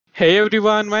Hey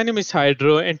everyone, my name is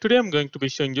Hydro and today I'm going to be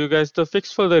showing you guys the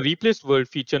fix for the replace world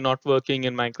feature not working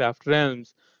in Minecraft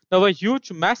Realms. Now a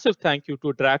huge massive thank you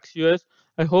to DraxUS,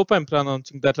 I hope I'm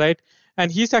pronouncing that right,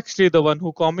 and he's actually the one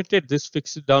who commented this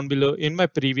fix down below in my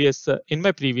previous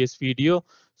video.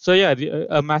 So yeah,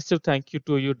 a massive thank you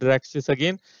to you DraxUS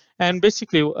again. And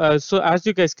basically, so as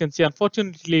you guys can see,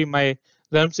 unfortunately my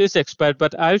Realms is expired,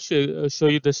 but I'll show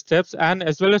you the steps and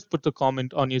as well as put the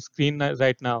comment on your screen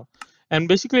right now. And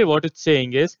basically what it's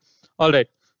saying is, all right,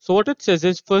 so what it says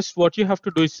is first what you have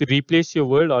to do is replace your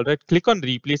world. All right, click on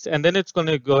replace and then it's going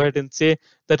to go ahead and say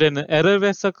that an error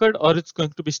has occurred or it's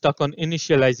going to be stuck on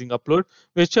initializing upload,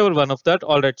 whichever one of that.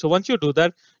 All right, so once you do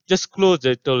that, just close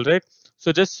it. All right,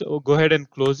 so just go ahead and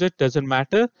close it, doesn't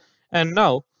matter. And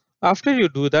now after you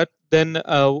do that, then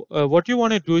what you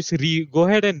want to do is go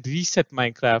ahead and reset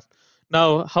Minecraft.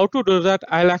 Now how to do that,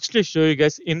 I'll actually show you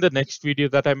guys in the next video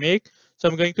that I make. So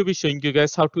I'm going to be showing you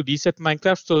guys how to reset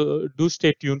Minecraft. So do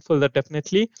stay tuned for that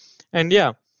definitely. And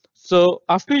yeah, so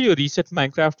after you reset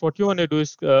Minecraft, what you want to do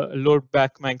is load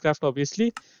back Minecraft,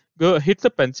 obviously. Go hit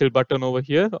the pencil button over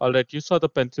here. All right, you saw the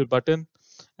pencil button.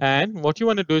 And what you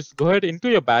want to do is go ahead into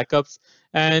your backups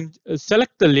and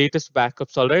select the latest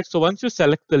backups. All right. So once you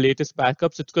select the latest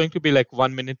backups, it's going to be like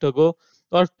 1 minute ago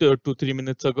or 2 3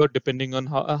 minutes ago, depending on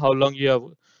how long you have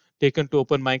taken to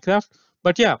open Minecraft.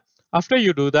 But yeah, after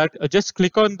you do that, just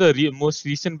click on the most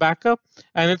recent backup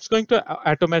and it's going to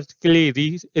automatically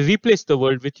replace the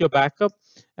world with your backup.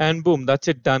 And boom, that's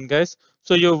it done, guys.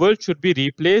 So your world should be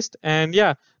replaced. And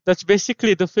yeah, that's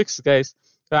basically the fix, guys.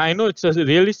 I know it's a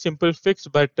really simple fix,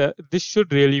 but this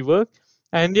should really work.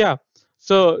 And yeah,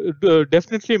 so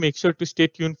definitely make sure to stay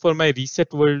tuned for my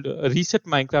reset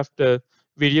Minecraft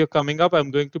video coming up.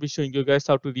 I'm going to be showing you guys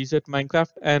how to reset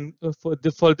Minecraft. And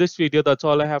for this video, that's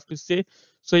all I have to say.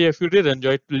 So yeah, if you did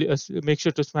enjoy it, make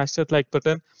sure to smash that like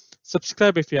button,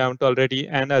 subscribe if you haven't already,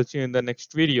 and I'll see you in the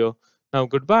next video. Now,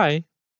 goodbye.